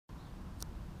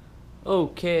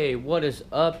Okay, what is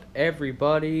up,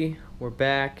 everybody? We're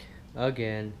back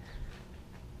again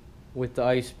with the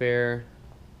Icebear.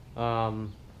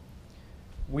 Um,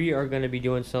 we are going to be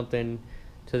doing something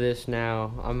to this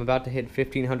now. I'm about to hit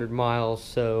 1,500 miles,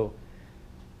 so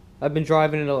I've been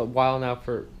driving it a while now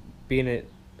for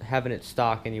having it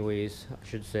stock, anyways. I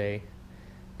should say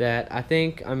that I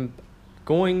think I'm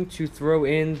going to throw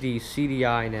in the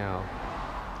CDI now.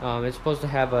 It's supposed to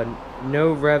have a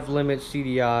no rev limit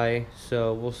CDI,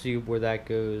 so we'll see where that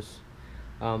goes.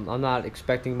 I'm not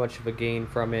expecting much of a gain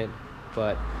from it,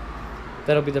 but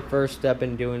that'll be the first step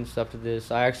in doing stuff to this.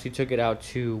 I actually took it out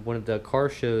to one of the car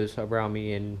shows around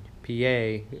me in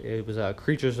PA. It was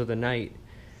Creatures of the Night.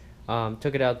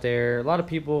 Took it out there. A lot of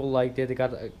people liked it.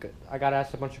 I got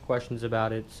asked a bunch of questions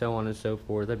about it, so on and so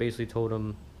forth. I basically told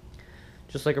them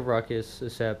just like a ruckus,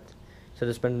 except instead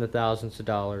of spending the thousands of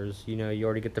dollars, you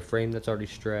already get the frame that's already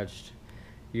stretched.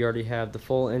 You already have the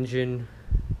full engine,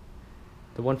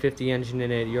 the 150 engine in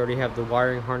it. You already have the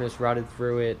wiring harness routed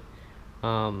through it,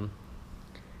 and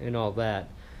all that.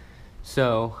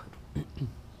 So,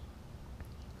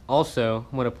 also,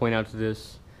 I want to point out to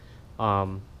this.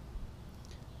 Now,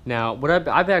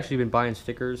 I've actually been buying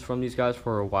stickers from these guys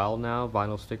for a while now,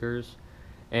 vinyl stickers,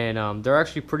 and they're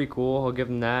actually pretty cool. I'll give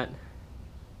them that.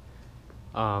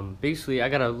 Basically, I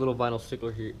got a little vinyl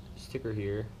sticker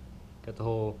here. Got the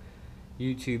whole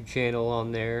YouTube channel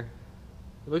on there.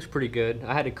 It looks pretty good.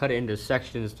 I had to cut it into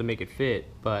sections to make it fit,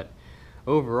 but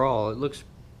overall, it looks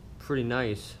pretty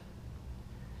nice.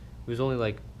 It was only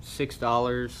like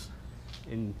 $6,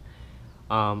 and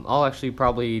I'll actually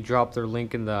probably drop their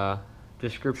link in the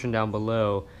description down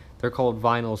below. They're called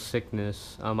Vinyl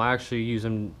Sickness. I actually use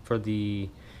them for the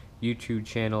YouTube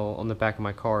channel on the back of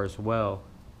my car as well.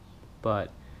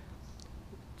 But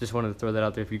just wanted to throw that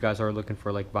out there if you guys are looking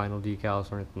for like vinyl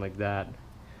decals or anything like that.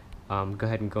 Go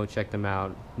ahead and go check them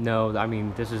out. No, I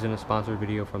mean, this isn't a sponsored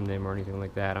video from them or anything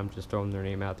like that. I'm just throwing their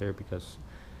name out there because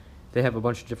they have a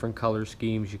bunch of different color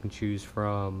schemes you can choose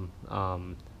from,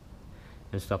 and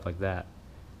stuff like that.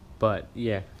 But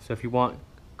yeah, so if you want,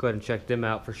 go ahead and check them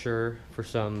out for sure for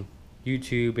some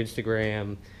YouTube,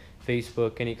 Instagram,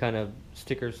 Facebook, any kind of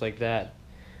stickers like that.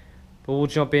 But we'll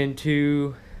jump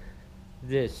into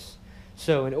this.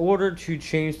 So in order to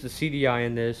change the CDI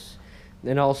in this,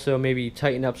 and also maybe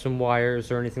tighten up some wires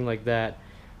or anything like that,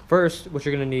 first what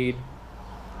you're going to need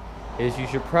is you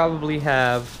should probably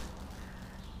have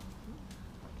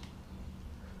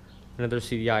another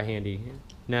CDI handy.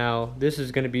 Now this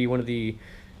is going to be one of the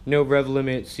no rev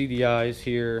limit CDIs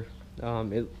here.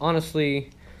 It honestly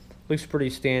looks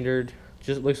pretty standard,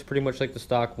 just looks pretty much like the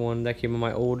stock one that came on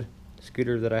my old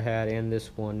scooter that I had and this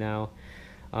one now.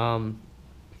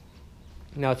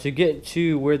 Now to get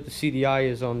to where the CDI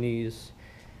is on these,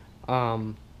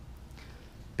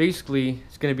 basically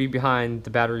it's going to be behind the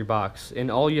battery box,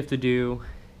 and all you have to do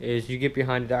is you get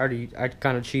behind it. I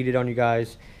kind of cheated on you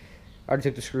guys. I already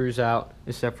took the screws out,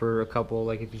 except for a couple.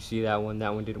 Like if you see that one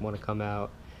didn't want to come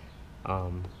out.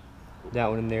 That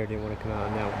one in there didn't want to come out,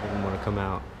 and that one didn't want to come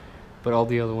out. But all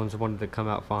the other ones wanted to come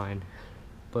out fine.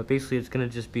 But basically it's going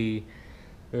to just be,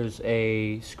 there's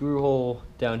a screw hole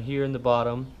down here in the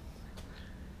bottom,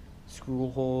 screw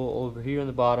hole over here in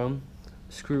the bottom,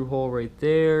 screw hole right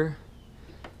there,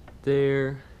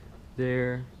 there,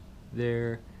 there,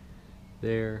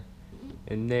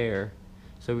 and there.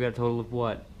 So we got a total of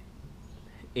what?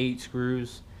 8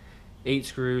 screws. 8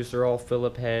 screws. They're all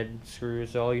Phillip head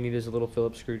screws. So all you need is a little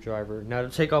Phillips screwdriver. Now to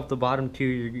take off the bottom two,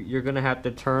 you're gonna have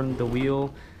to turn the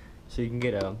wheel so you can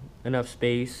get enough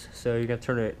space. So you're gonna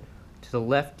turn it to the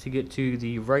left to get to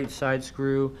the right side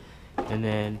screw, and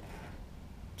then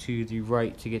to the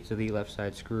right to get to the left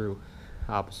side screw,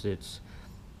 opposites.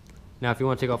 Now if you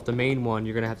want to take off the main one,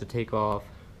 you're gonna have to take off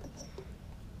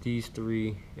these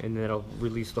 3, and that'll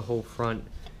release the whole front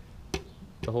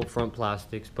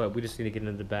plastics. But we just need to get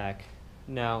into the back.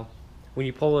 Now when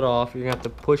you pull it off, you're gonna have to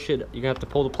push it, you're gonna have to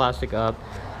pull the plastic up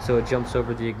so it jumps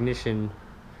over the ignition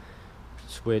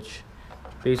switch.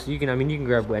 Basically you can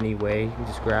grab any way. You can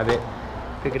just grab it,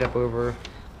 pick it up over,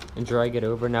 and drag it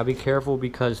over. Now be careful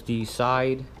because the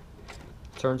side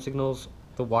turn signals,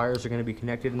 the wires are going to be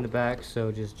connected in the back,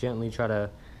 so just gently try to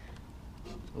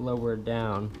lower it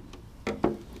down.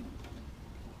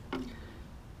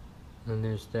 And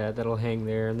there's that'll hang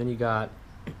there. And then you got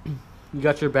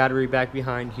your battery back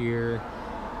behind here.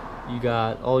 You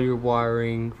got all your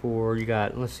wiring for,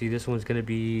 let's see, this one's going to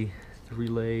be the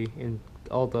relay and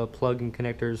all the plug-in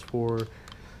connectors for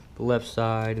the left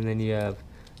side, and then you have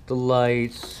the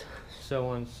lights, so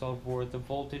on and so forth. The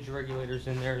voltage regulators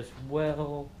in there as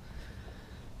well.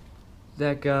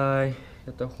 That guy,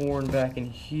 Got the horn back in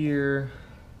here,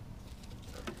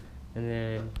 and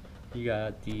then you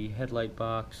got the headlight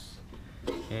box,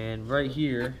 and right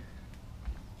here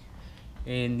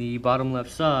in the bottom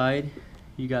left side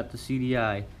you got the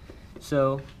CDI.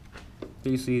 So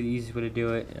basically the easiest way to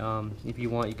do it, if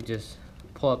you want, you could just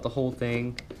pull out the whole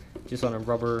thing just on a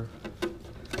rubber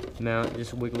mount,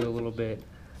 just wiggle it a little bit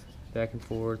back and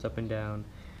forth, up and down,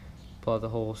 pull out the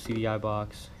whole CDI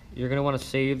box. You're going to want to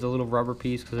save the little rubber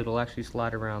piece because it'll actually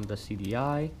slide around the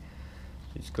CDI.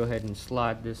 Just go ahead and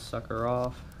slide this sucker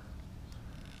off.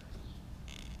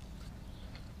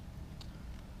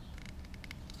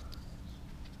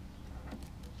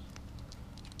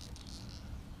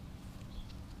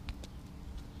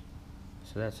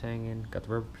 So that's hanging, got the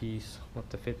rubber piece, we'll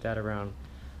have to fit that around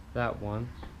that one.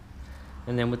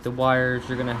 And then with the wires,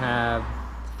 you're gonna have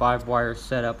 5 wires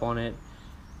set up on it.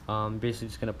 Basically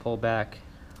just gonna pull back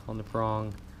on the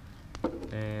prong,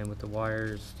 and with the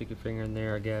wires, stick your finger in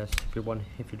there, I guess. If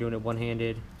you're doing it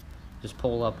one-handed, just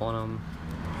pull up on them.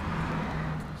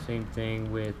 Same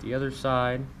thing with the other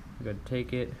side. You gotta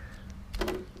take it,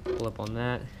 pull up on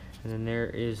that, and then there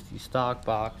is the stock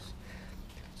box.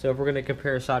 So if we're going to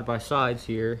compare side by sides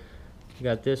here, you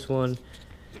got this one,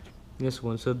 this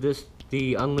one. So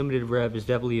the unlimited rev is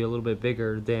definitely a little bit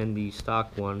bigger than the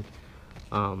stock one.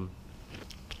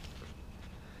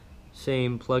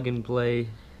 Same plug and play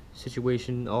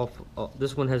situation.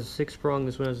 This one has a 6 prong,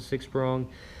 this one has a 6 prong.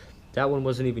 That one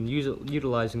wasn't even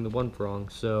utilizing the 1 prong,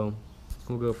 so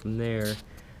we'll go from there.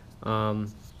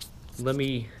 Let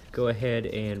me go ahead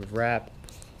and wrap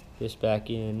this back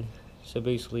in. So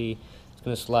basically it's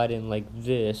going to slide in like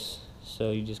this, so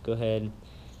you just go ahead and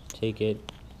take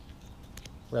it,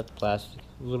 wrap the plastic,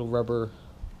 little rubber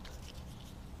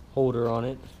holder on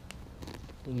it,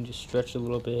 and you just stretch it a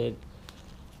little bit,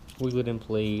 wiggle it in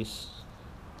place,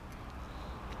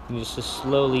 and just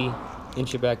slowly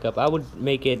inch it back up. I would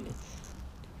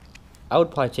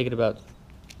probably take it about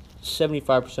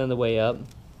 75% of the way up,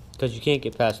 because you can't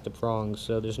get past the prongs,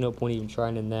 so there's no point even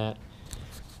trying in that.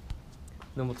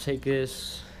 Then we'll take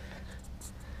this,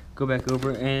 go back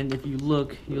over, and if you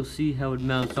look, you'll see how it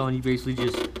mounts on. You basically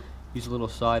just use a little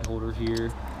side holder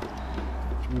here,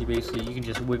 and you can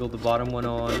just wiggle the bottom one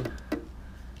on,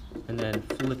 and then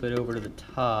flip it over to the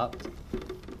top.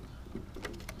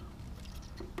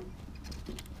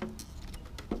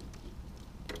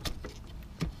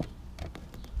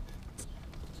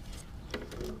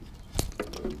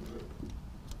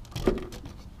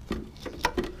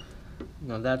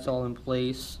 Now that's all in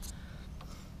place.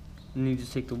 And you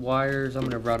just take the wires. I'm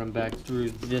going to route them back through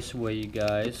this way, you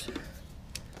guys.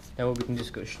 That way we can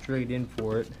just go straight in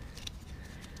for it.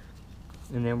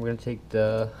 And then we're going to take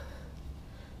the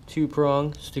 2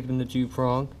 prong, stick it in the 2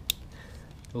 prong.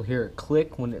 You'll hear it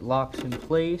click when it locks in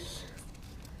place.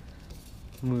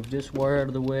 Move this wire out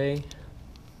of the way,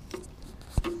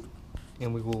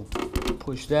 and we will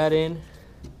push that in,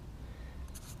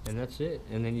 and that's it.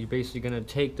 And then you're basically going to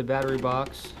take the battery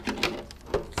box,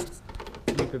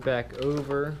 flip it back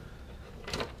over,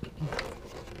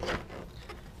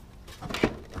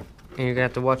 and you're going to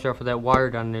have to watch out for that wire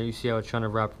down there. You see how it's trying to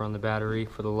wrap around the battery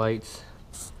for the lights.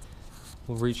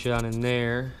 We'll reach down in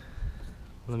there.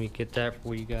 Let me get that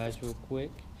for you guys real quick.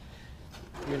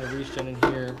 You're going to reach down in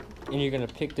here, and you're going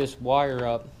to pick this wire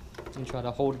up and try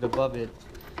to hold it above it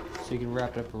so you can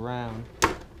wrap it up around.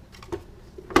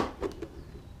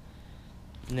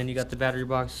 And then you got the battery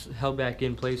box held back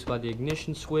in place by the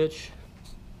ignition switch.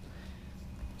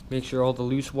 Make sure all the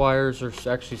loose wires are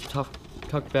actually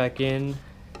tucked back in.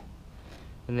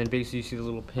 And then basically you see the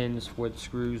little pins where the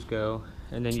screws go.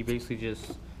 And then you basically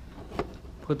just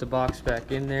put the box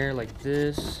back in there like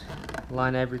this,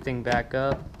 line everything back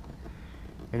up,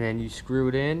 and then you screw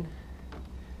it in,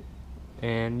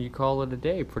 and you call it a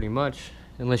day pretty much,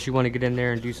 unless you want to get in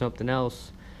there and do something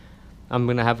else. I'm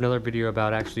going to have another video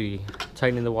about actually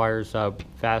tightening the wires up,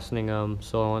 fastening them,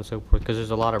 so on and so forth, because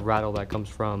there's a lot of rattle that comes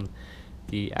from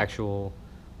the actual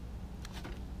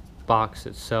box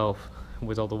itself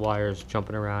with all the wires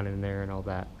jumping around in there and all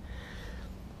that.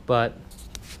 But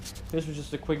this was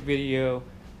just a quick video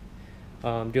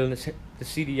doing the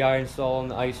CDI install on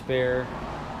the Icebear.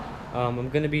 I'm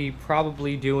going to be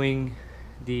probably doing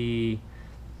the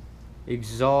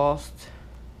exhaust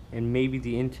and maybe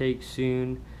the intake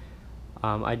soon.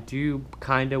 I do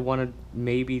kind of want to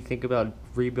maybe think about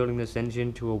rebuilding this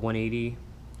engine to a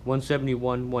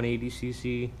 171, 180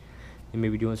 cc, and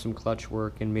maybe doing some clutch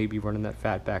work and maybe running that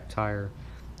fatback tire.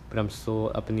 But I'm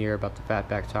still up in the air about the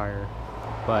fatback tire.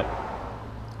 But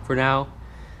for now,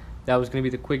 that was going to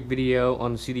be the quick video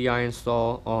on the CDI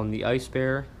install on the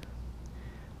Icebear.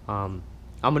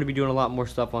 I'm going to be doing a lot more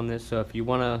stuff on this, so if you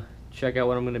want to check out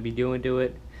what I'm going to be doing to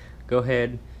it, go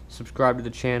ahead, subscribe to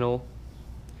the channel.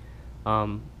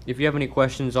 If you have any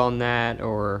questions on that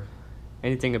or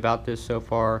anything about this so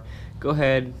far, go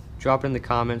ahead, drop it in the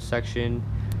comments section.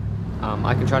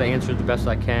 I can try to answer it the best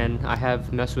I can. I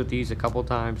have messed with these a couple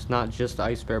times, not just the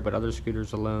Icebear, but other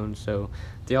scooters alone, so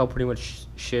they all pretty much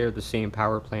share the same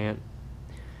power plant.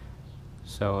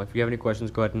 So if you have any questions,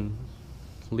 go ahead and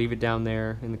leave it down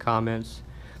there in the comments.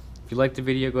 If you like the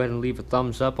video, go ahead and leave a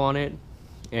thumbs up on it,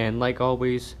 and like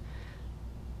always,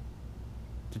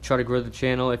 to try to grow the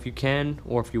channel if you can,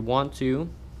 or if you want to,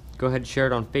 go ahead and share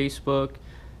it on Facebook,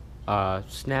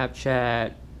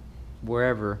 Snapchat,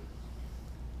 wherever.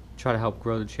 Try to help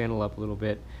grow the channel up a little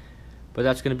bit. But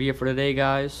that's going to be it for today,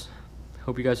 guys.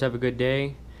 Hope you guys have a good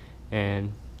day,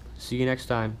 and see you next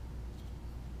time.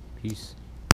 Peace.